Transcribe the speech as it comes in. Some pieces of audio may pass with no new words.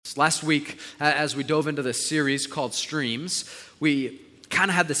Last week, as we dove into this series called Streams, we kind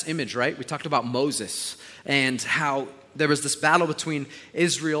of had this image, right? We talked about Moses and how there was this battle between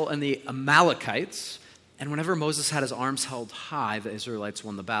Israel and the Amalekites. And whenever Moses had his arms held high, the Israelites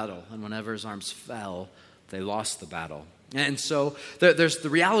won the battle. And whenever his arms fell, they lost the battle. And so there's the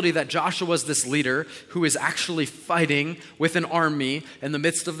reality that Joshua was this leader who is actually fighting with an army in the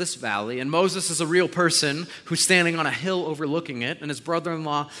midst of this valley. And Moses is a real person who's standing on a hill overlooking it. And his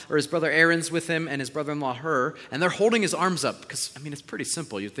brother-in-law, or his brother Aaron's with him, and his brother-in-law Hur. And they're holding his arms up because, it's pretty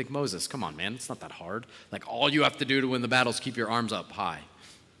simple. You'd think, Moses, come on, man. It's not that hard. Like, all you have to do to win the battle is keep your arms up high.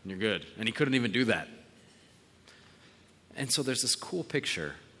 And you're good. And he couldn't even do that. And so there's this cool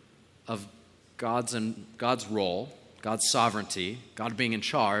picture of God's role, God's sovereignty, God being in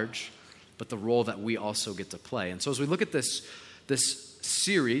charge, but the role that we also get to play. And so as we look at this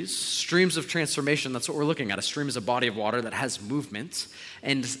series, Streams of Transformation, that's what we're looking at. A stream is a body of water that has movement.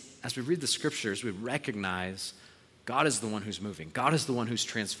 And as we read the scriptures, we recognize God is the one who's moving. God is the one who's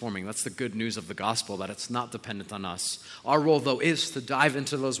transforming. That's the good news of the gospel, that it's not dependent on us. Our role, though, is to dive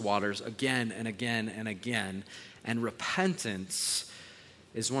into those waters again and again and again. And repentance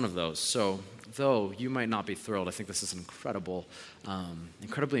is one of those. So though you might not be thrilled, I think this is an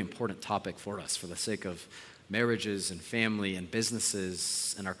incredibly important topic for us for the sake of marriages and family and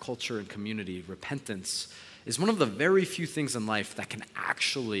businesses and our culture and community. Repentance is one of the very few things in life that can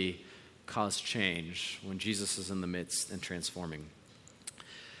actually cause change when Jesus is in the midst and transforming.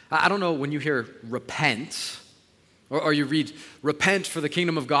 I don't know, when you hear repent, or you read, repent for the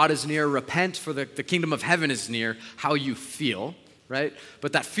kingdom of God is near, repent for the kingdom of heaven is near, how you feel, right?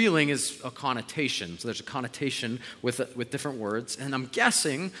 But that feeling is a connotation. So there's a connotation with different words. And I'm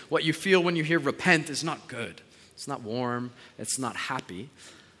guessing what you feel when you hear repent is not good. It's not warm. It's not happy.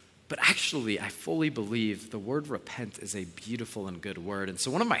 But actually, I fully believe the word repent is a beautiful and good word. And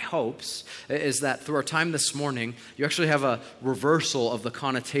so one of my hopes is that through our time this morning, you actually have a reversal of the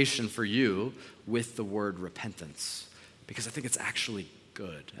connotation for you with the word repentance. Because I think it's actually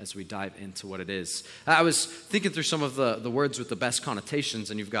good as we dive into what it is. I was thinking through some of the words with the best connotations,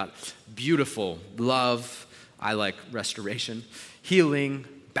 and you've got beautiful, love, I like restoration, healing,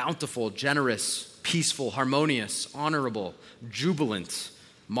 bountiful, generous, peaceful, harmonious, honorable, jubilant,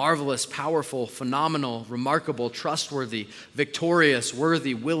 marvelous, powerful, phenomenal, remarkable, trustworthy, victorious,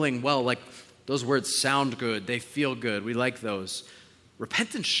 worthy, willing, well. Like, those words sound good. They feel good. We like those.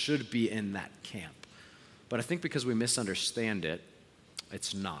 Repentance should be in that camp. But I think because we misunderstand it,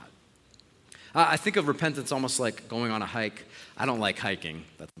 it's not. I think of repentance almost like going on a hike. I don't like hiking.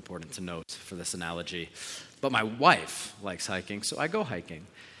 That's important to note for this analogy. But my wife likes hiking, so I go hiking.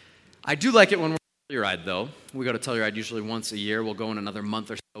 I do like it when we're Telluride, though. We go to Telluride usually once a year. We'll go in another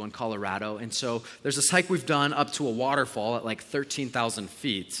month or so in Colorado. And so there's this hike we've done up to a waterfall at like 13,000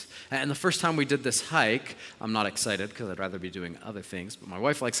 feet. And the first time we did this hike, I'm not excited because I'd rather be doing other things, but my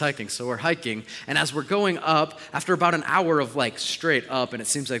wife likes hiking, so we're hiking. And as we're going up, after about an hour of like straight up, and it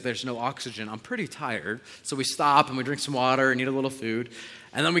seems like there's no oxygen, I'm pretty tired. So we stop and we drink some water and eat a little food.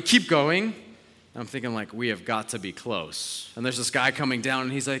 And then we keep going. I'm thinking, like, we have got to be close. And there's this guy coming down,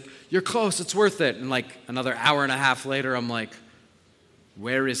 and he's like, you're close, it's worth it. And like another hour and a half later, I'm like,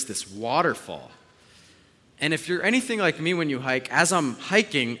 where is this waterfall? And if you're anything like me when you hike, as I'm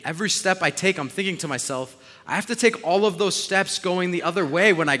hiking, every step I take, I'm thinking to myself, I have to take all of those steps going the other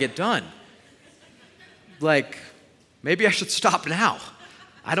way when I get done. Like, maybe I should stop now.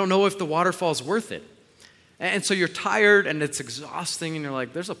 I don't know if the waterfall's worth it. And so you're tired and it's exhausting and you're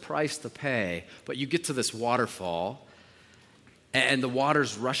like, there's a price to pay. But you get to this waterfall and the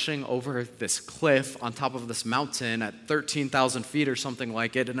water's rushing over this cliff on top of this mountain at 13,000 feet or something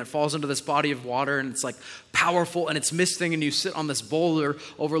like it. And it falls into this body of water and it's like powerful and it's misting, and you sit on this boulder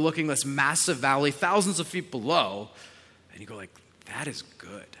overlooking this massive valley thousands of feet below. And you go like, that is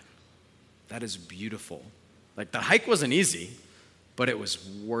good. That is beautiful. Like, the hike wasn't easy, but it was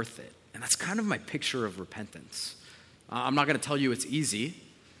worth it. And that's kind of my picture of repentance. I'm not going to tell you it's easy.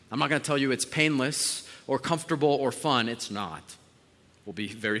 I'm not going to tell you it's painless or comfortable or fun. It's not. We'll be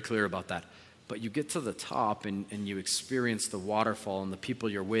very clear about that. But you get to the top and you experience the waterfall and the people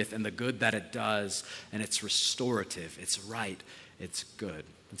you're with and the good that it does. And it's restorative. It's right. It's good.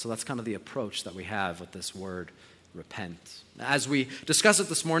 And so that's kind of the approach that we have with this word, repent. As we discuss it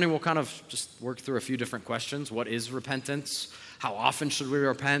this morning, we'll kind of just work through a few different questions. What is repentance? How often should we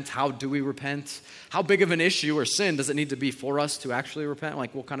repent? How do we repent? How big of an issue or sin does it need to be for us to actually repent?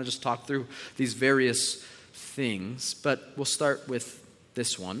 Like, we'll kind of just talk through these various things, but we'll start with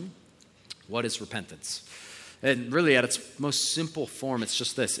this one. What is repentance? And really, at its most simple form, it's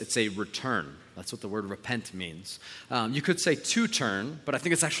just this. It's a return. That's what the word repent means. You could say to turn, but I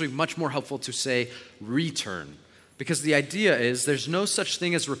think it's actually much more helpful to say return. Because the idea is there's no such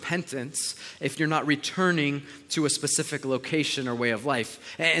thing as repentance if you're not returning to a specific location or way of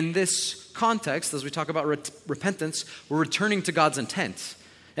life. In this context, as we talk about repentance, we're returning to God's intent.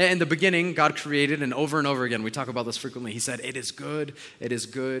 In the beginning, God created, and over again, we talk about this frequently. He said, it is good, it is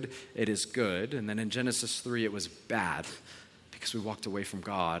good, it is good. And then in Genesis 3, it was bad because we walked away from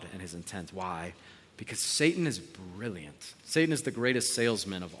God and his intent. Why? Because Satan is brilliant. Satan is the greatest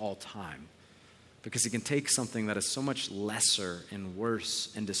salesman of all time. Because he can take something that is so much lesser and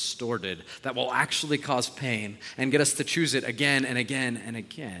worse and distorted that will actually cause pain and get us to choose it again and again and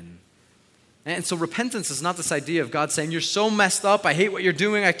again. And so repentance is not this idea of God saying, you're so messed up, I hate what you're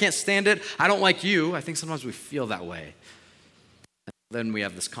doing, I can't stand it, I don't like you. I think sometimes we feel that way. And then we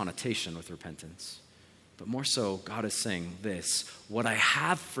have this connotation with repentance. But more so, God is saying this, what I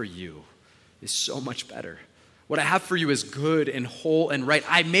have for you is so much better. What I have for you is good and whole and right.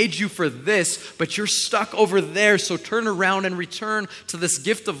 I made you for this, but you're stuck over there, so turn around and return to this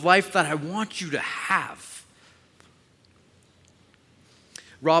gift of life that I want you to have.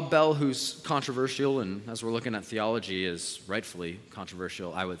 Rob Bell, who's controversial, and as we're looking at theology is rightfully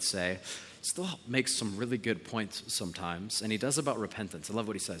controversial, I would say, still makes some really good points sometimes, and he does about repentance. I love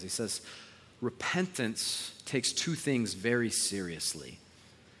what he says. He says, repentance takes two things very seriously.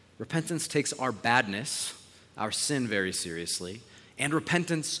 Repentance takes our badness, our sin, very seriously. And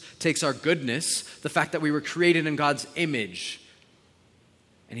repentance takes our goodness, the fact that we were created in God's image.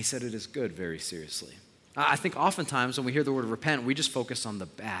 And he said it is good, very seriously. I think oftentimes when we hear the word repent, we just focus on the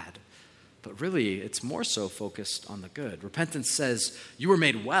bad. But really, it's more so focused on the good. Repentance says you were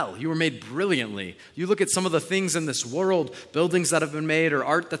made well. You were made brilliantly. You look at some of the things in this world, buildings that have been made or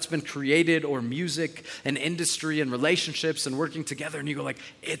art that's been created or music and industry and relationships and working together, and you go like,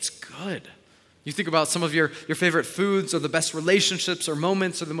 it's good. You think about some of your favorite foods or the best relationships or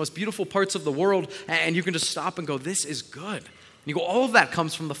moments or the most beautiful parts of the world, and you can just stop and go, this is good. And you go, all of that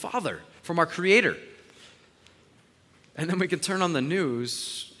comes from the Father, from our Creator. And then we can turn on the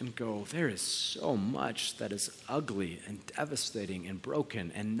news and go, there is so much that is ugly and devastating and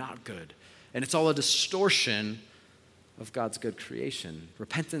broken and not good. And it's all a distortion of God's good creation.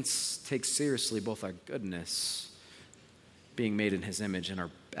 Repentance takes seriously both our goodness, being made in his image, and our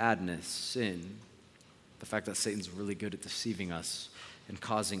badness, sin, the fact that Satan's really good at deceiving us and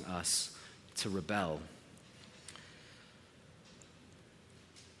causing us to rebel.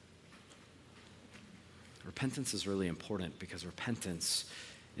 Repentance is really important because repentance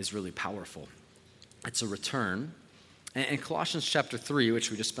is really powerful. It's a return. And Colossians chapter 3,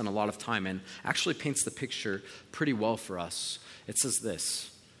 which we just spent a lot of time in, actually paints the picture pretty well for us. It says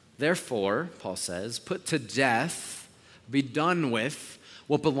this, therefore, Paul says, put to death, be done with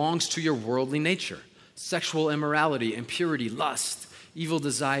what belongs to your worldly nature, sexual immorality, impurity, lust, evil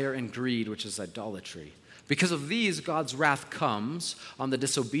desire, and greed, which is idolatry. Because of these, God's wrath comes on the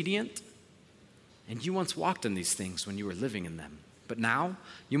disobedient, and you once walked in these things when you were living in them. But now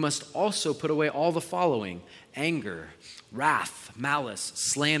you must also put away all the following: anger, wrath, malice,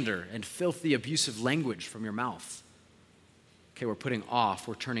 slander, and filthy abusive language from your mouth. Okay, we're putting off,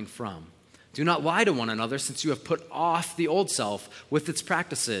 we're turning from. Do not lie to one another, since you have put off the old self with its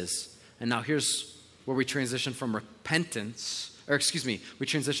practices. And now here's where we transition from we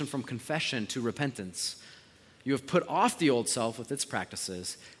transition from confession to repentance. You have put off the old self with its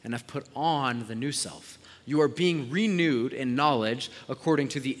practices and have put on the new self. You are being renewed in knowledge according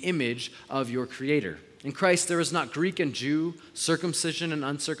to the image of your Creator. In Christ there is not Greek and Jew, circumcision and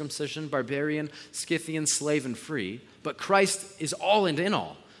uncircumcision, barbarian, Scythian, slave and free, but Christ is all and in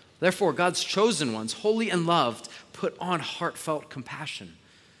all. Therefore, God's chosen ones, holy and loved, put on heartfelt compassion,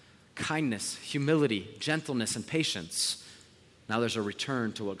 kindness, humility, gentleness, and patience. Now there's a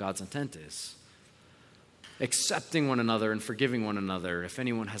return to what God's intent is. Accepting one another and forgiving one another if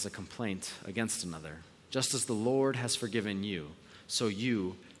anyone has a complaint against another. Just as the Lord has forgiven you, so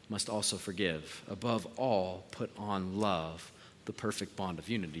you must also forgive. Above all, put on love, the perfect bond of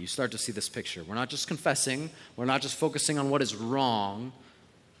unity. You start to see this picture. We're not just confessing. We're not just focusing on what is wrong.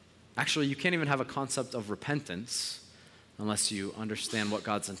 Actually, you can't even have a concept of repentance unless you understand what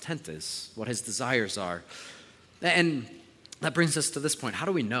God's intent is, what his desires are. And that brings us to this point. How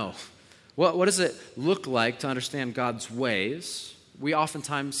do we know? What does it look like to understand God's ways? We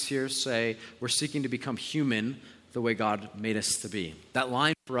oftentimes here say we're seeking to become human the way God made us to be. That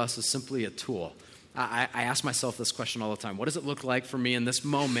line for us is simply a tool. I ask myself this question all the time. What does it look like for me in this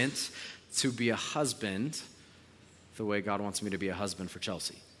moment to be a husband the way God wants me to be a husband for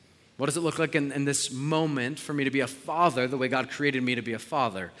Chelsea? What does it look like in this moment for me to be a father the way God created me to be a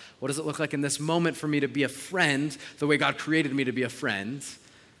father? What does it look like in this moment for me to be a friend the way God created me to be a friend?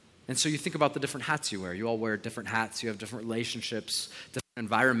 And so you think about the different hats you wear. You all wear different hats. You have different relationships, different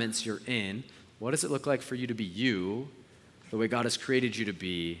environments you're in. What does it look like for you to be you the way God has created you to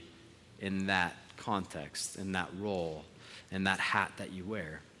be in that context, in that role, in that hat that you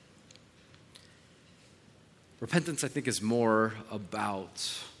wear? Repentance, I think, is more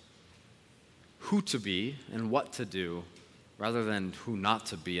about who to be and what to do rather than who not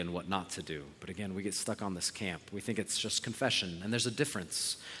to be and what not to do. But again, we get stuck on this camp. We think it's just confession, and there's a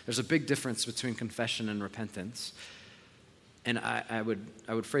difference. There's a big difference between confession and repentance. And I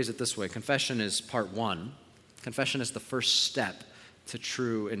would phrase it this way. Confession is part one. Confession is the first step to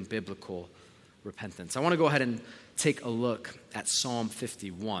true and biblical repentance. I want to go ahead and take a look at Psalm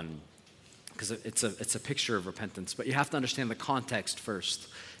 51 because it's a picture of repentance, but you have to understand the context first.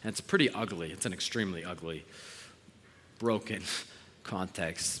 And it's pretty ugly. It's an extremely ugly, broken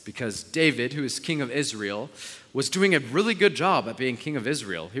context because David, who is king of Israel, was doing a really good job at being king of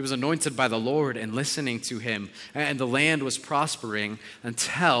Israel. He was anointed by the Lord and listening to him, and the land was prospering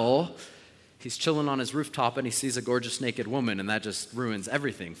until he's chilling on his rooftop and he sees a gorgeous naked woman, and that just ruins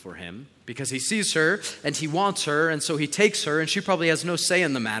everything for him because he sees her and he wants her, and so he takes her, and she probably has no say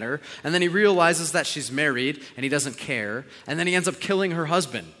in the matter, and then he realizes that she's married and he doesn't care, and then he ends up killing her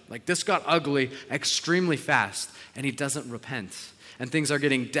husband. Like, this got ugly extremely fast, and he doesn't repent, and things are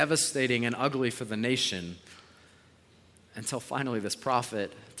getting devastating and ugly for the nation until finally this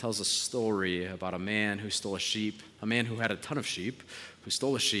prophet tells a story about a man who stole a sheep, a man who had a ton of sheep, who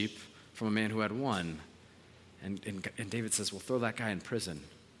stole a sheep from a man who had one. And David says, well, throw that guy in prison.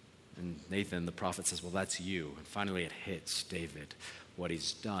 And Nathan, the prophet, says, well, that's you. And finally it hits David what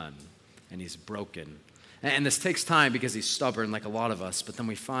he's done, and he's broken. And this takes time because he's stubborn like a lot of us, but then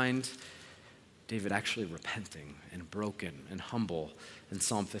we find David actually repenting and broken and humble in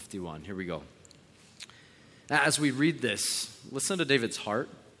Psalm 51. Here we go. As we read this, listen to David's heart,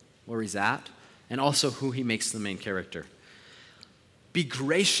 where he's at, and also who he makes the main character. Be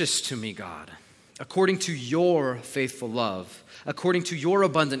gracious to me, God, according to your faithful love, according to your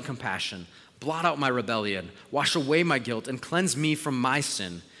abundant compassion. Blot out my rebellion, wash away my guilt, and cleanse me from my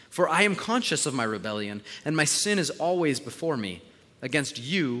sin. For I am conscious of my rebellion, and my sin is always before me. Against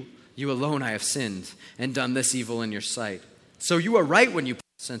you, you alone I have sinned, and done this evil in your sight. So you are right when you pass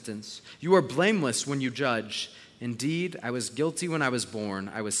sentence. You are blameless when you judge. Indeed, I was guilty when I was born.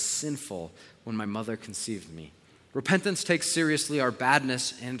 I was sinful when my mother conceived me. Repentance takes seriously our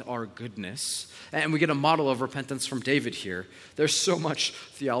badness and our goodness. And we get a model of repentance from David here. There's so much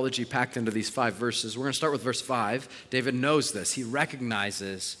theology packed into these 5 verses. We're going to start with verse 5. David knows this. He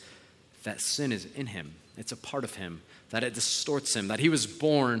recognizes that sin is in him. It's a part of him, that it distorts him, that he was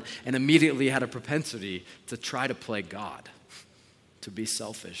born and immediately had a propensity to try to play God, to be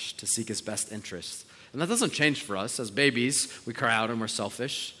selfish, to seek his best interests. And that doesn't change for us. As babies, we cry out and we're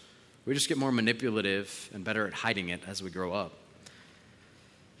selfish. We just get more manipulative and better at hiding it as we grow up.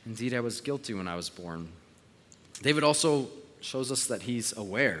 Indeed, I was guilty when I was born. David also shows us that he's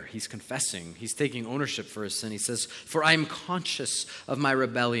aware. He's confessing. He's taking ownership for his sin. He says, for I am conscious of my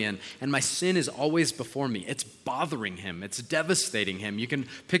rebellion, and my sin is always before me. It's bothering him. It's devastating him. You can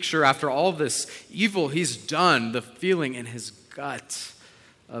picture after all this evil he's done, the feeling in his gut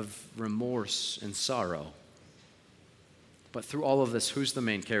of remorse and sorrow. But through all of this, who's the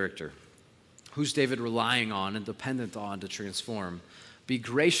main character? Who's David relying on and dependent on to transform? Be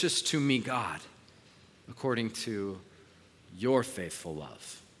gracious to me, God, according to your faithful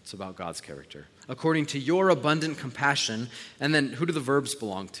love. It's about God's character. According to your abundant compassion. And then who do the verbs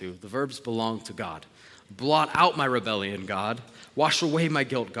belong to? The verbs belong to God. Blot out my rebellion, God. Wash away my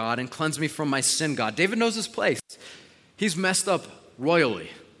guilt, God, and cleanse me from my sin, God. David knows his place. He's messed up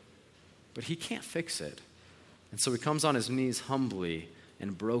royally, but he can't fix it. And so he comes on his knees humbly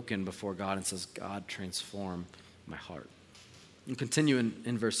and broken before God and says, God, transform my heart. And continue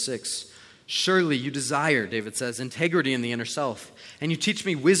in verse 6. Surely you desire, David says, integrity in the inner self, and you teach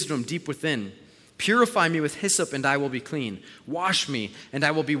me wisdom deep within. Purify me with hyssop, and I will be clean. Wash me, and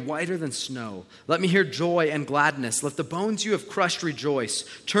I will be whiter than snow. Let me hear joy and gladness. Let the bones you have crushed rejoice.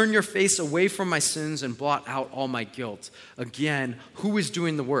 Turn your face away from my sins and blot out all my guilt. Again, who is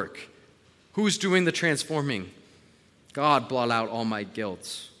doing the work? Who is doing the transforming? God, blot out all my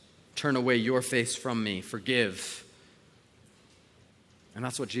guilt. Turn away your face from me. Forgive. And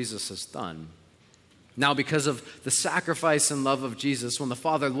that's what Jesus has done. Now, because of the sacrifice and love of Jesus, when the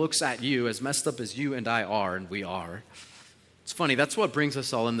Father looks at you, as messed up as you and I are, and we are, it's funny, that's what brings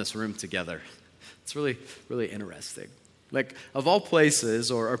us all in this room together. It's really, really interesting. Like, of all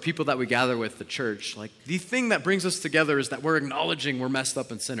places or people that we gather with, the church, like, the thing that brings us together is that we're acknowledging we're messed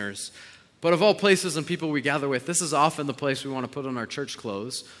up and sinners. But of all places and people we gather with, this is often the place we want to put on our church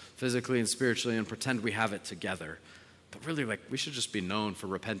clothes, physically and spiritually, and pretend we have it together. But really, like, we should just be known for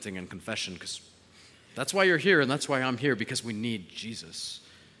repenting and confession, because that's why you're here, and that's why I'm here, because we need Jesus.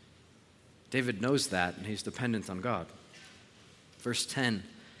 David knows that, and he's dependent on God. Verse 10,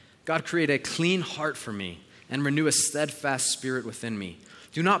 God, create a clean heart for me and renew a steadfast spirit within me.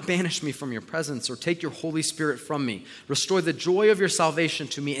 Do not banish me from your presence or take your Holy Spirit from me. Restore the joy of your salvation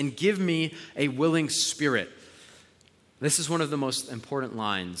to me and give me a willing spirit. This is one of the most important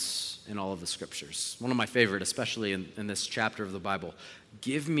lines in all of the scriptures. One of my favorite, especially in this chapter of the Bible.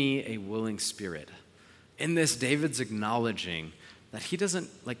 Give me a willing spirit. In this, David's acknowledging that he doesn't,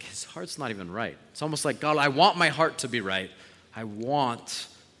 like, his heart's not even right. It's almost like, God, I want my heart to be right. I want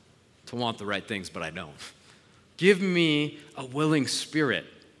to want the right things, but I don't. Give me a willing spirit.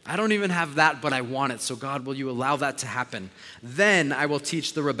 I don't even have that, but I want it. So God, will you allow that to happen? Then I will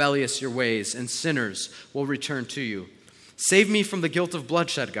teach the rebellious your ways, and sinners will return to you. Save me from the guilt of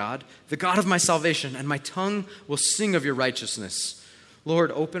bloodshed, God, the God of my salvation, and my tongue will sing of your righteousness.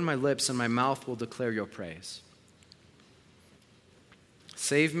 Lord, open my lips, and my mouth will declare your praise.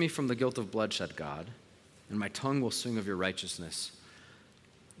 Save me from the guilt of bloodshed, God, and my tongue will sing of your righteousness.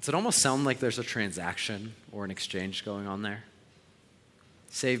 Does it almost sound like there's a transaction or an exchange going on there?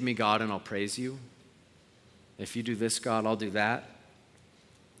 Save me, God, and I'll praise you. If you do this, God, I'll do that.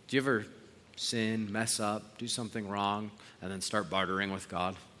 Do you ever sin, mess up, do something wrong, and then start bartering with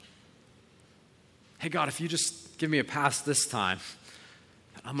God? Hey, God, if you just give me a pass this time,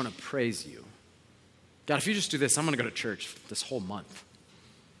 I'm going to praise you. God, if you just do this, I'm going to go to church this whole month.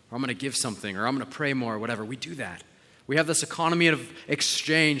 Or I'm going to give something, or I'm going to pray more, or whatever. We do that. We have this economy of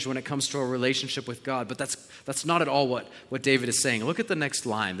exchange when it comes to our relationship with God, but that's not at all what David is saying. Look at the next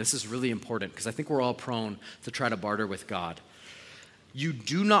line. This is really important because I think we're all prone to try to barter with God. You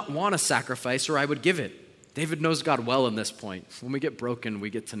do not want a sacrifice, or I would give it. David knows God well in this point. When we get broken, we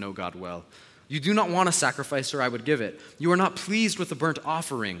get to know God well. You do not want a sacrifice, or I would give it. You are not pleased with the burnt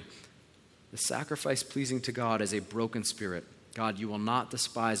offering. The sacrifice pleasing to God is a broken spirit. God, you will not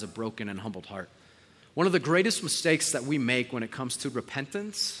despise a broken and humbled heart. One of the greatest mistakes that we make when it comes to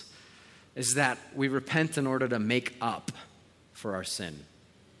repentance is that we repent in order to make up for our sin.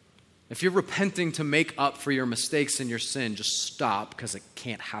 If you're repenting to make up for your mistakes and your sin, just stop, because it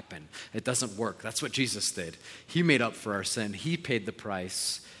can't happen. It doesn't work. That's what Jesus did. He made up for our sin. He paid the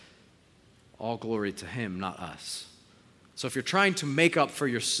price. All glory to him, not us. So if you're trying to make up for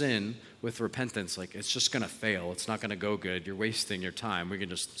your sin with repentance, like, it's just going to fail. It's not going to go good. You're wasting your time. We can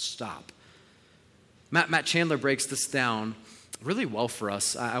just stop. Matt Chandler breaks this down really well for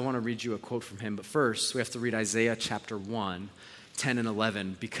us. I want to read you a quote from him, but first we have to read Isaiah chapter 1, 10 and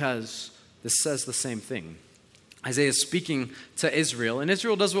 11, because this says the same thing. Isaiah is speaking to Israel, and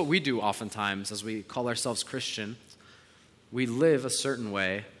Israel does what we do oftentimes as we call ourselves Christian. We live a certain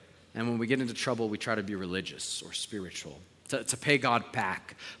way, and when we get into trouble, we try to be religious or spiritual, to pay God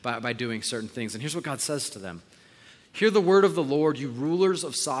back by doing certain things. And here's what God says to them. Hear the word of the Lord, you rulers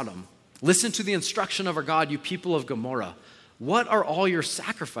of Sodom. Listen to the instruction of our God, you people of Gomorrah. What are all your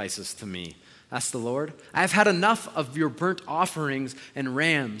sacrifices to me? Asked the Lord. I have had enough of your burnt offerings and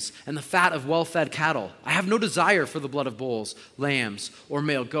rams and the fat of well-fed cattle. I have no desire for the blood of bulls, lambs, or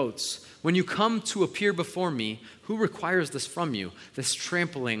male goats. When you come to appear before me, who requires this from you, this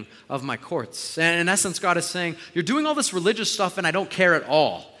trampling of my courts? And in essence, God is saying, you're doing all this religious stuff and I don't care at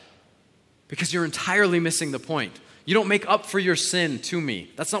all, because you're entirely missing the point. You don't make up for your sin to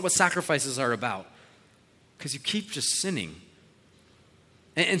me. That's not what sacrifices are about, because you keep just sinning.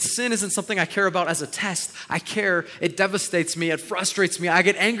 And sin isn't something I care about as a test. I care, it devastates me, it frustrates me. I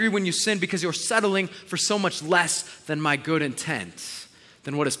get angry when you sin because you're settling for so much less than my good intent,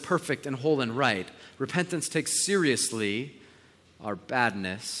 than what is perfect and whole and right. Repentance takes seriously our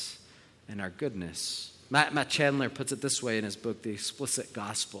badness and our goodness. Matt Chandler puts it this way in his book, The Explicit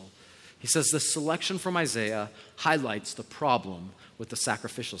Gospel. He says the selection from Isaiah highlights the problem with the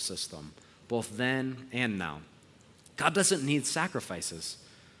sacrificial system, both then and now. God doesn't need sacrifices.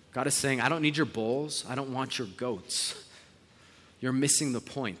 God is saying, I don't need your bulls. I don't want your goats. You're missing the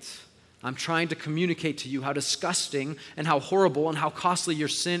point. I'm trying to communicate to you how disgusting and how horrible and how costly your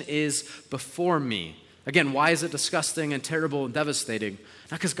sin is before me. Again, why is it disgusting and terrible and devastating?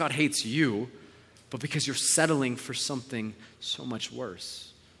 Not because God hates you, but because you're settling for something so much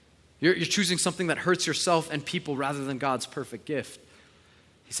worse. You're choosing something that hurts yourself and people rather than God's perfect gift.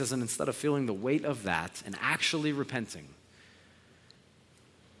 He says, and instead of feeling the weight of that and actually repenting,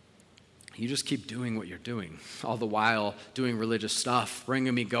 you just keep doing what you're doing, all the while doing religious stuff,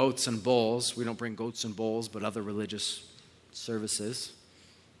 bringing me goats and bulls. We don't bring goats and bulls, but other religious services.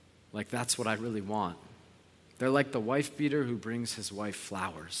 Like, that's what I really want. They're like the wife beater who brings his wife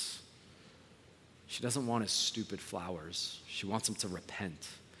flowers. She doesn't want his stupid flowers. She wants him to repent.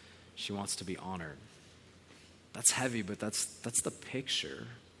 She wants to be honored. That's heavy, but that's the picture.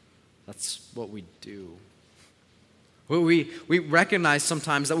 That's what we do. We recognize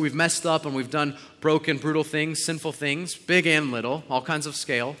sometimes that we've messed up and we've done broken, brutal things, sinful things, big and little, all kinds of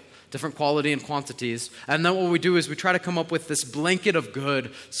scale, different quality and quantities. And then what we do is we try to come up with this blanket of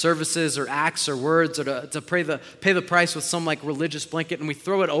good services or acts or words or to pay the price with some like religious blanket, and we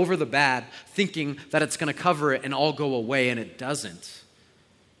throw it over the bad, thinking that it's going to cover it and all go away, and it doesn't.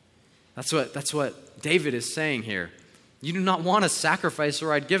 That's what David is saying here. You do not want a sacrifice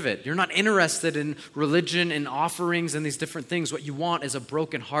or I'd give it. You're not interested in religion and offerings and these different things. What you want is a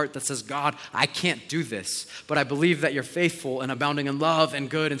broken heart that says, God, I can't do this, but I believe that you're faithful and abounding in love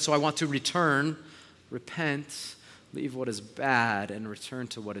and good, and so I want to return, repent, leave what is bad, and return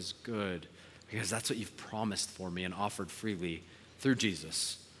to what is good, because that's what you've promised for me and offered freely through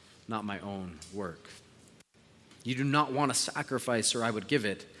Jesus, not my own work. You do not want a sacrifice or I would give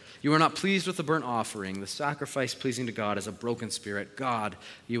it. You are not pleased with the burnt offering. The sacrifice pleasing to God is a broken spirit. God,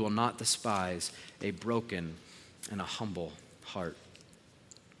 you will not despise a broken and a humble heart.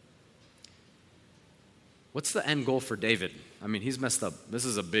 What's the end goal for David? I mean, he's messed up. This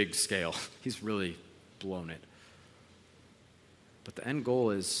is a big scale. He's really blown it. But the end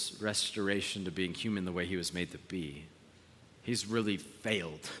goal is restoration to being human the way he was made to be. He's really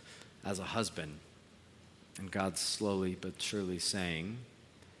failed as a husband. And God's slowly but surely saying,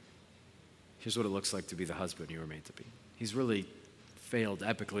 here's what it looks like to be the husband you were made to be. He's really failed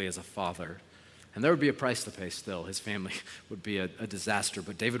epically as a father. And there would be a price to pay still. His family would be a disaster,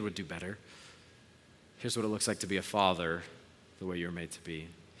 but David would do better. Here's what it looks like to be a father the way you were made to be.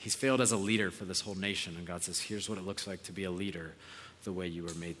 He's failed as a leader for this whole nation, and God says, here's what it looks like to be a leader the way you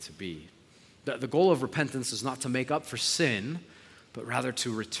were made to be. The goal of repentance is not to make up for sin, but rather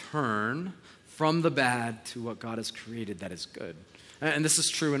to return from the bad to what God has created that is good. And this is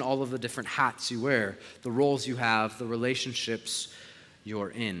true in all of the different hats you wear, the roles you have, the relationships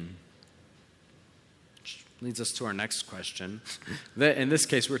you're in. Which leads us to our next question. In this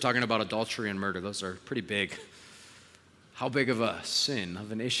case, we're talking about adultery and murder. Those are pretty big. How big of a sin,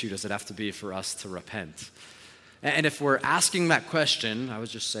 of an issue does it have to be for us to repent? And if we're asking that question, I would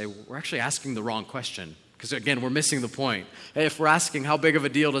just say we're actually asking the wrong question. Because again, we're missing the point. If we're asking how big of a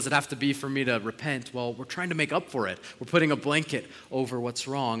deal does it have to be for me to repent, well, we're trying to make up for it. We're putting a blanket over what's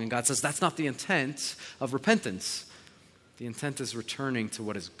wrong. And God says that's not the intent of repentance. The intent is returning to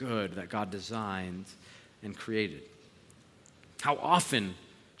what is good that God designed and created. How often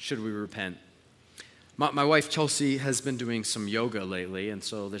should we repent? My wife, Chelsea, has been doing some yoga lately, and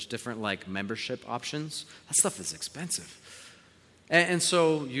so there's different membership options. That stuff is expensive. And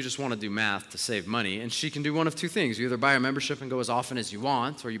so you just want to do math to save money, and she can do one of two things. You either buy a membership and go as often as you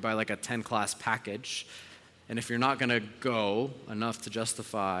want, or you buy a 10-class package. And if you're not going to go enough to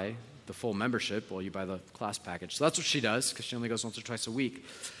justify the full membership, well, you buy the class package. So that's what she does, because she only goes once or twice a week.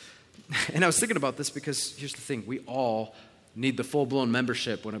 And I was thinking about this because here's the thing. We all need the full-blown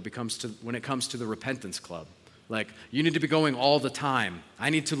membership when it comes to the repentance club. You need to be going all the time. I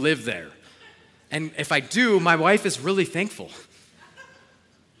need to live there. And if I do, my wife is really thankful.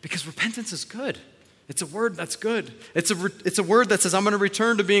 Because repentance is good. It's a word that's good. It's a word that says, I'm going to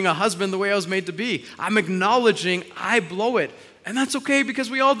return to being a husband the way I was made to be. I'm acknowledging I blow it. And that's okay because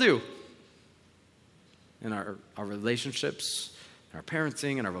we all do. In our relationships, in our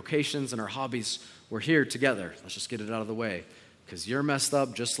parenting, in our vocations, and our hobbies, we're here together. Let's just get it out of the way. Because you're messed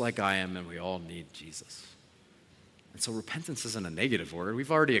up just like I am, and we all need Jesus. And so repentance isn't a negative word.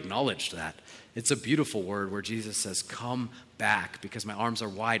 We've already acknowledged that. It's a beautiful word where Jesus says, come back because my arms are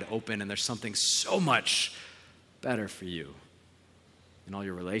wide open and there's something so much better for you in all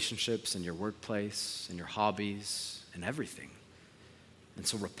your relationships, in your workplace, in your hobbies, and everything. And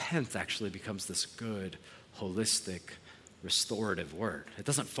so repent actually becomes this good, holistic, restorative word. It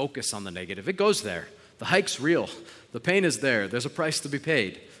doesn't focus on the negative. It goes there. The hike's real. The pain is there. There's a price to be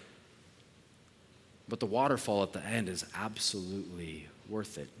paid. But the waterfall at the end is absolutely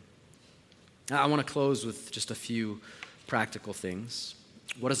worth it. Now, I want to close with just a few practical things.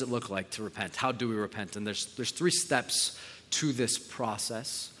 What does it look like to repent? How do we repent? And there's 3 steps to this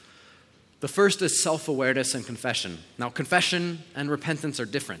process. The first is self-awareness and confession. Now, confession and repentance are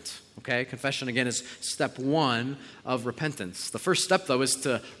different, okay? Confession, again, is step 1 of repentance. The first step, though, is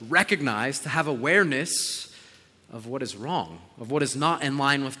to recognize, to have awareness of what is wrong, of what is not in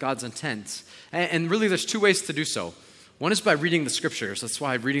line with God's intent. And really, there's two ways to do so. One is by reading the scriptures. That's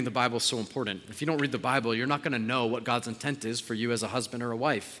why reading the Bible is so important. If you don't read the Bible, you're not going to know what God's intent is for you as a husband or a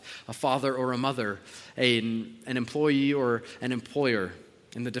wife, a father or a mother, an employee or an employer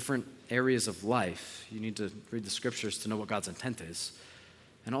in the different areas of life. You need to read the scriptures to know what God's intent is.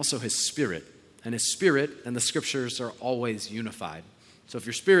 And also his spirit. And his spirit and the scriptures are always unified. So if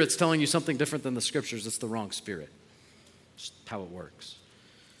your spirit's telling you something different than the scriptures, it's the wrong spirit. Just how it works.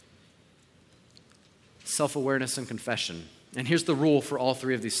 Self-awareness and confession. And here's the rule for all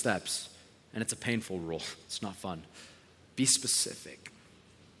three of these steps. And it's a painful rule. It's not fun. Be specific.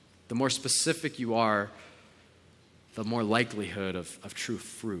 The more specific you are, the more likelihood of true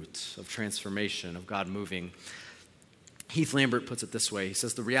fruit, of transformation, of God moving. Heath Lambert puts it this way. He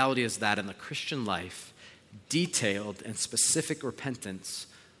says, the reality is that in the Christian life, detailed and specific repentance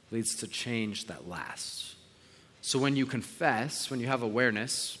leads to change that lasts. So when you confess, when you have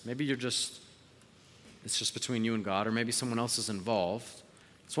awareness, maybe it's just between you and God, or maybe someone else is involved.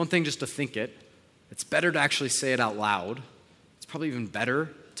 It's one thing just to think it. It's better to actually say it out loud. It's probably even better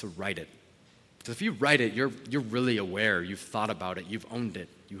to write it. Because if you write it, you're really aware. You've thought about it. You've owned it.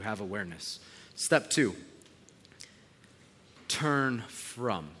 You have awareness. Step 2, turn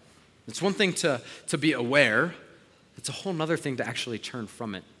from. It's one thing to be aware. It's a whole other thing to actually turn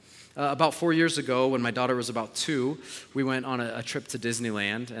from it. About 4 years ago, when my daughter was about 2, we went on a trip to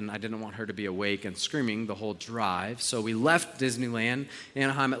Disneyland, and I didn't want her to be awake and screaming the whole drive. So we left Disneyland,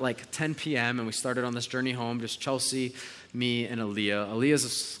 Anaheim, at like 10 p.m., and we started on this journey home, just Chelsea, me, and Aaliyah.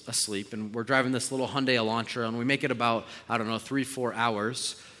 Aaliyah's asleep, and we're driving this little Hyundai Elantra, and we make it about, 3-4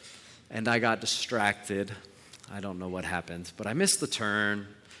 hours, and I got distracted. I don't know what happened, but I missed the turn,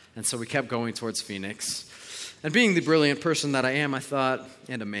 and so we kept going towards Phoenix. And being the brilliant person that I am, I thought,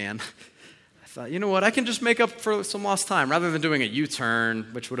 you know what, I can just make up for some lost time. Rather than doing a U-turn,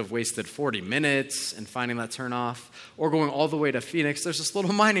 which would have wasted 40 minutes and finding that turn off, or going all the way to Phoenix, there's this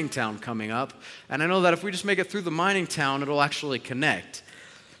little mining town coming up. And I know that if we just make it through the mining town, it'll actually connect,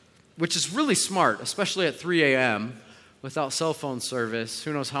 which is really smart, especially at 3 a.m. without cell phone service,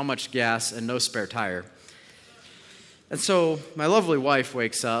 who knows how much gas, and no spare tire. And so my lovely wife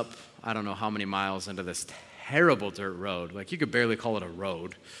wakes up, I don't know how many miles into this terrible dirt road. Like, you could barely call it a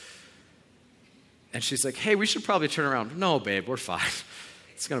road. And she's like, hey, we should probably turn around. No, babe, we're fine.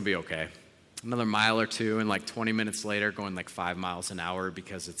 It's going to be okay. Another mile or two, and like 20 minutes later, going like 5 miles an hour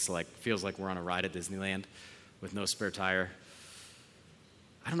because it's like, feels like we're on a ride at Disneyland with no spare tire.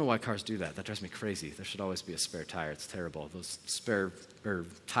 I don't know why cars do that. That drives me crazy. There should always be a spare tire. It's terrible. Those spare or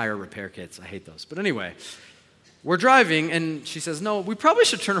tire repair kits, I hate those. But anyway, we're driving, and she says, no, we probably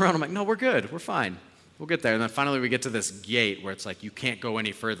should turn around. I'm like, no, we're good. We're fine. We'll get there. And then finally we get to this gate where it's like, you can't go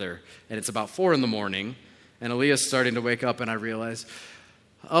any further. And it's about 4 a.m, and Aaliyah's starting to wake up, and I realize,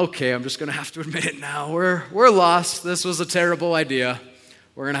 okay, I'm just going to have to admit it now. We're lost. This was a terrible idea.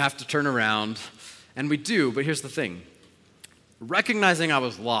 We're going to have to turn around. And we do, but here's the thing. Recognizing I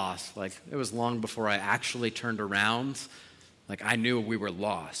was lost, like it was long before I actually turned around, like I knew we were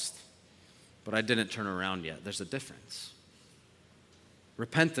lost, but I didn't turn around yet. There's a difference.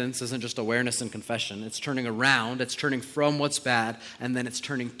 Repentance isn't just awareness and confession. It's turning around. It's turning from what's bad, and then it's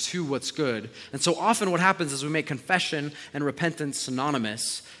turning to what's good. And so often what happens is we make confession and repentance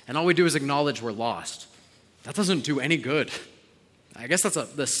synonymous, and all we do is acknowledge we're lost. That doesn't do any good. I guess that's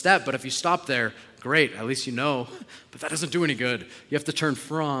the step, but if you stop there, great, at least you know. But that doesn't do any good. You have to turn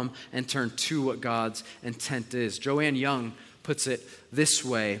from and turn to what God's intent is. Joanne Young puts it this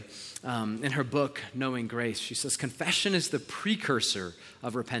way. In her book, Knowing Grace, she says, confession is the precursor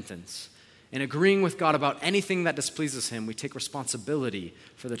of repentance. In agreeing with God about anything that displeases him, we take responsibility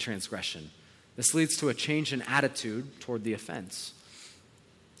for the transgression. This leads to a change in attitude toward the offense.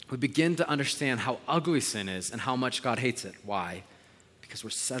 We begin to understand how ugly sin is and how much God hates it. Why? Because we're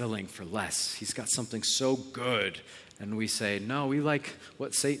settling for less. He's got something so good, and we say, no, we like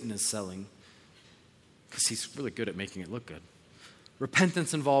what Satan is selling because he's really good at making it look good.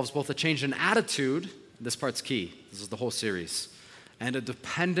 Repentance involves both a change in attitude, this part's key, this is the whole series, and a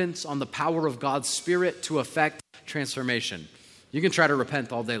dependence on the power of God's Spirit to effect transformation. You can try to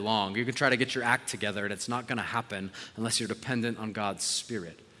repent all day long. You can try to get your act together, and it's not going to happen unless you're dependent on God's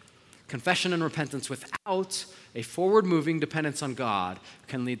Spirit. Confession and repentance without a forward-moving dependence on God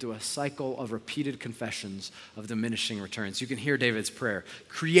can lead to a cycle of repeated confessions of diminishing returns. You can hear David's prayer.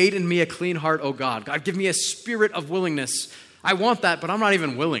 Create in me a clean heart, O God. God, give me a spirit of willingness. I want that, but I'm not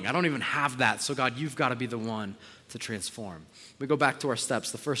even willing. I don't even have that. So God, you've got to be the one to transform. We go back to our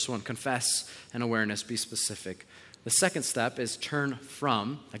steps. The first one, confess and awareness, be specific. The second step is turn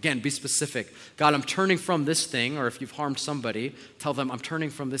from. Again, be specific. God, I'm turning from this thing, or if you've harmed somebody, tell them I'm turning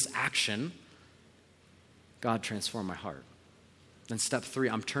from this action. God, transform my heart. Then step 3,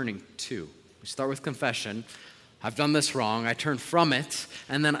 I'm turning to. We start with confession. I've done this wrong. I turn from it,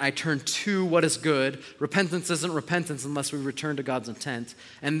 and then I turn to what is good. Repentance isn't repentance unless we return to God's intent.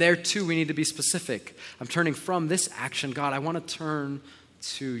 And there, too, we need to be specific. I'm turning from this action. God, I want to turn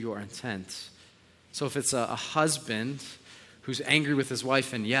to your intent. So if it's a husband who's angry with his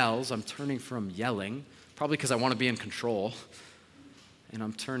wife and yells, I'm turning from yelling, probably because I want to be in control. And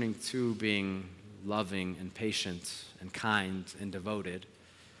I'm turning to being loving and patient and kind and devoted.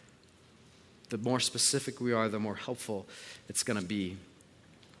 The more specific we are, the more helpful it's going to be.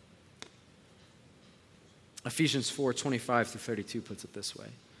 Ephesians 4:25-32 puts it this way.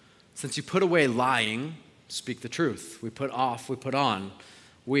 Since you put away lying, speak the truth. We put off, we put on.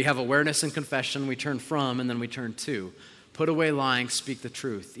 We have awareness and confession, we turn from, and then we turn to. Put away lying, speak the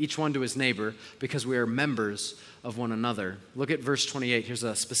truth. Each one to his neighbor, because we are members of one another. Look at verse 28. Here's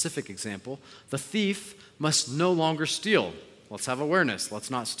a specific example. The thief must no longer steal. Let's have awareness. Let's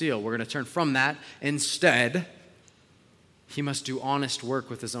not steal. We're going to turn from that. Instead, he must do honest work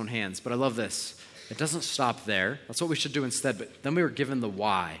with his own hands. But I love this. It doesn't stop there. That's what we should do instead. But then we were given the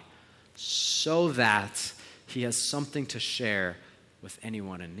why. So that he has something to share with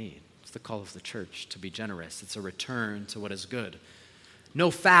anyone in need. It's the call of the church to be generous. It's a return to what is good. No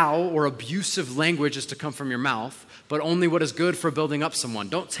foul or abusive language is to come from your mouth, but only what is good for building up someone.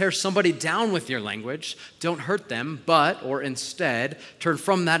 Don't tear somebody down with your language. Don't hurt them, but, or instead, turn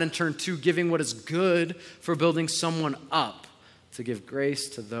from that and turn to giving what is good for building someone up, to give grace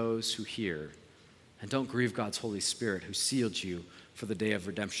to those who hear. And don't grieve God's Holy Spirit who sealed you for the day of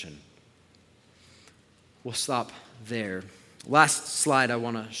redemption. We'll stop there. Last slide I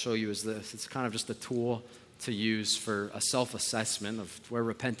want to show you is this. It's kind of just a tool to use for a self-assessment of where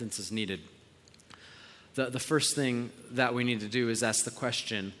repentance is needed. The first thing that we need to do is ask the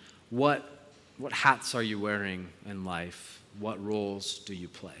question, what hats are you wearing in life? What roles do you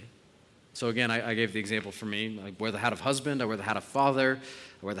play? So again, I gave the example for me. I wear the hat of husband, I wear the hat of father,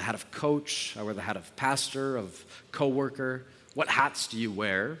 I wear the hat of coach, I wear the hat of pastor, of coworker. What hats do you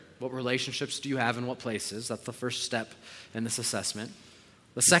wear? What relationships do you have in what places? That's the first step in this assessment.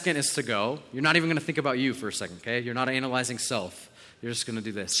 The second is to go. You're not even going to think about you for a second, okay? You're not analyzing self. You're just going to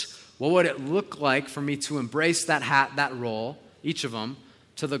do this. What would it look like for me to embrace that hat, that role, each of them,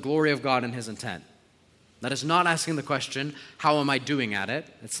 to the glory of God and his intent? That is not asking the question, how am I doing at it?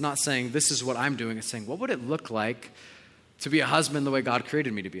 It's not saying, this is what I'm doing. It's saying, what would it look like to be a husband the way God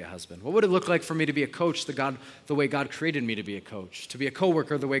created me to be a husband? What would it look like for me to be a coach the way God created me to be a coach? To be a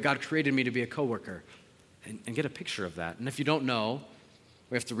coworker the way God created me to be a coworker? And get a picture of that. And if you don't know,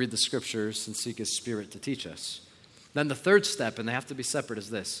 we have to read the scriptures and seek his Spirit to teach us. Then the third step, and they have to be separate, is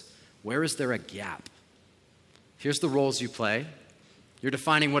this. Where is there a gap? Here's the roles you play. You're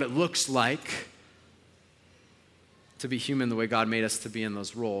defining what it looks like to be human the way God made us to be in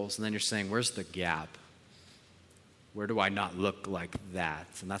those roles. And then you're saying, where's the gap? Where do I not look like that?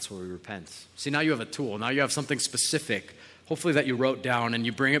 And that's where we repent. See, now you have a tool. Now you have something specific, hopefully that you wrote down, and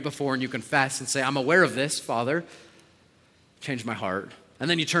you bring it before and you confess and say, I'm aware of this, Father. Change my heart. And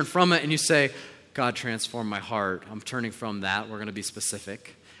then you turn from it and you say, God, transform my heart. I'm turning from that. We're going to be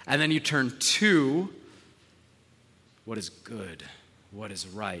specific. And then you turn to what is good, what is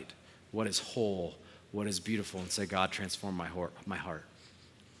right, what is whole, what is beautiful, and say, God, transform my heart.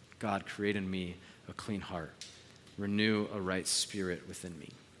 God, create in me a clean heart. Renew a right spirit within me.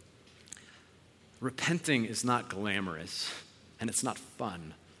 Repenting is not glamorous, and it's not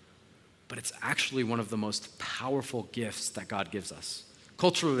fun, but it's actually one of the most powerful gifts that God gives us.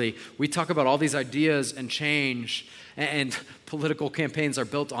 Culturally, we talk about all these ideas and change, and political campaigns are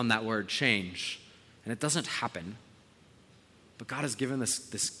built on that word, change. And it doesn't happen. But God has given us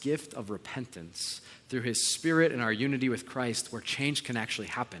this gift of repentance through his Spirit and our unity with Christ, where change can actually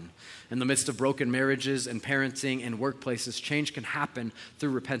happen. In the midst of broken marriages and parenting and workplaces, change can happen through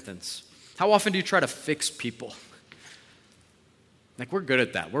repentance. How often do you try to fix people? Like, we're good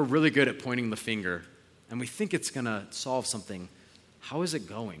at that. We're really good at pointing the finger, and we think it's going to solve something. How is it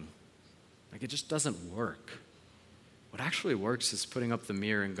going? Like, it just doesn't work. What actually works is putting up the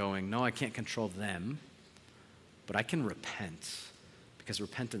mirror and going, no, I can't control them, but I can repent, because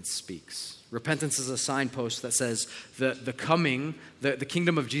repentance speaks. Repentance is a signpost that says the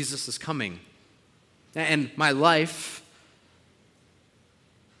kingdom of Jesus is coming. And my life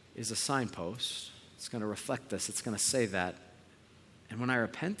is a signpost. It's going to reflect this. It's going to say that. And when I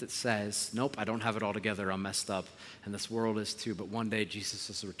repent, it says, nope, I don't have it all together. I'm messed up, and this world is too. But one day, Jesus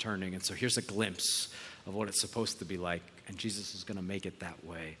is returning. And so here's a glimpse of what it's supposed to be like, and Jesus is going to make it that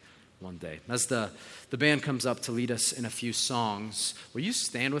way one day. As the band comes up to lead us in a few songs, will you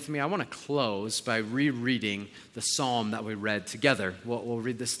stand with me? I want to close by rereading the psalm that we read together. We'll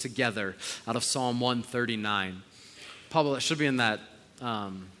read this together out of Psalm 139. Pablo, it should be in that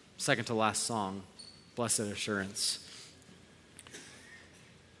second to last song, Blessed Assurance.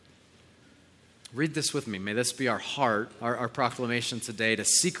 Read this with me. May this be our heart, our proclamation today to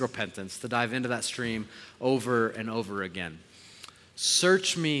seek repentance, to dive into that stream over and over again.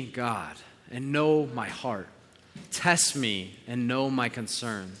 Search me, God, and know my heart. Test me and know my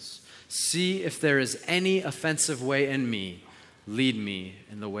concerns. See if there is any offensive way in me. Lead me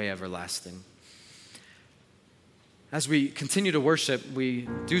in the way everlasting. As we continue to worship, we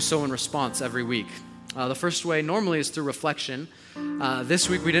do so in response every week. The first way normally is through reflection. This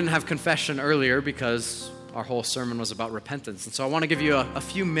week we didn't have confession earlier because our whole sermon was about repentance. And so I want to give you a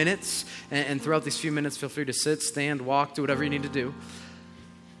few minutes, and throughout these few minutes, feel free to sit, stand, walk, do whatever you need to do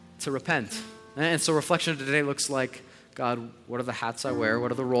to repent. And so reflection today looks like, God, what are the hats I wear?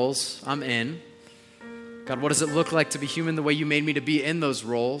 What are the roles I'm in? God, what does it look like to be human the way you made me to be in those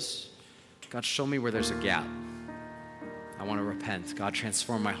roles? God, show me where there's a gap. I want to repent. God,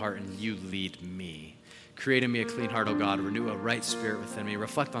 transform my heart and you lead me. Create in me a clean heart, O God. Renew a right spirit within me.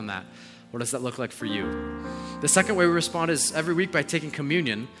 Reflect on that. What does that look like for you? The second way we respond is every week by taking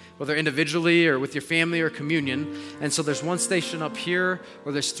communion, whether individually or with your family or communion. And so there's one station up here,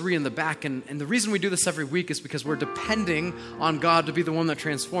 or there's three in the back. And the reason we do this every week is because we're depending on God to be the one that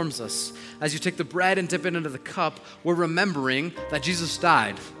transforms us. As you take the bread and dip it into the cup, we're remembering that Jesus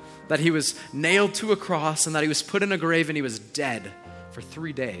died, that he was nailed to a cross, and that he was put in a grave and he was dead for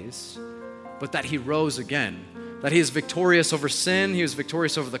 3 days, but that he rose again. That he is victorious over sin, he was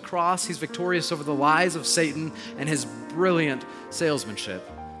victorious over the cross, he's victorious over the lies of Satan and his brilliant salesmanship.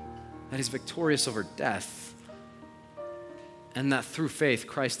 That he's victorious over death. And that through faith,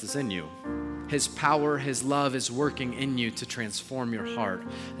 Christ is in you. His power, his love is working in you to transform your heart.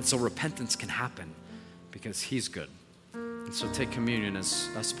 And so repentance can happen because he's good. And so take communion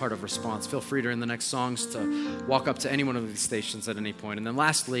as part of response. Feel free during the next songs to walk up to any one of these stations at any point. And then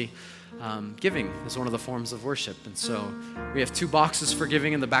lastly, giving is one of the forms of worship. And so we have 2 boxes for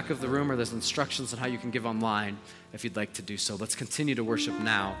giving in the back of the room, or there's instructions on how you can give online if you'd like to do so. Let's continue to worship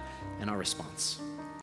now in our response.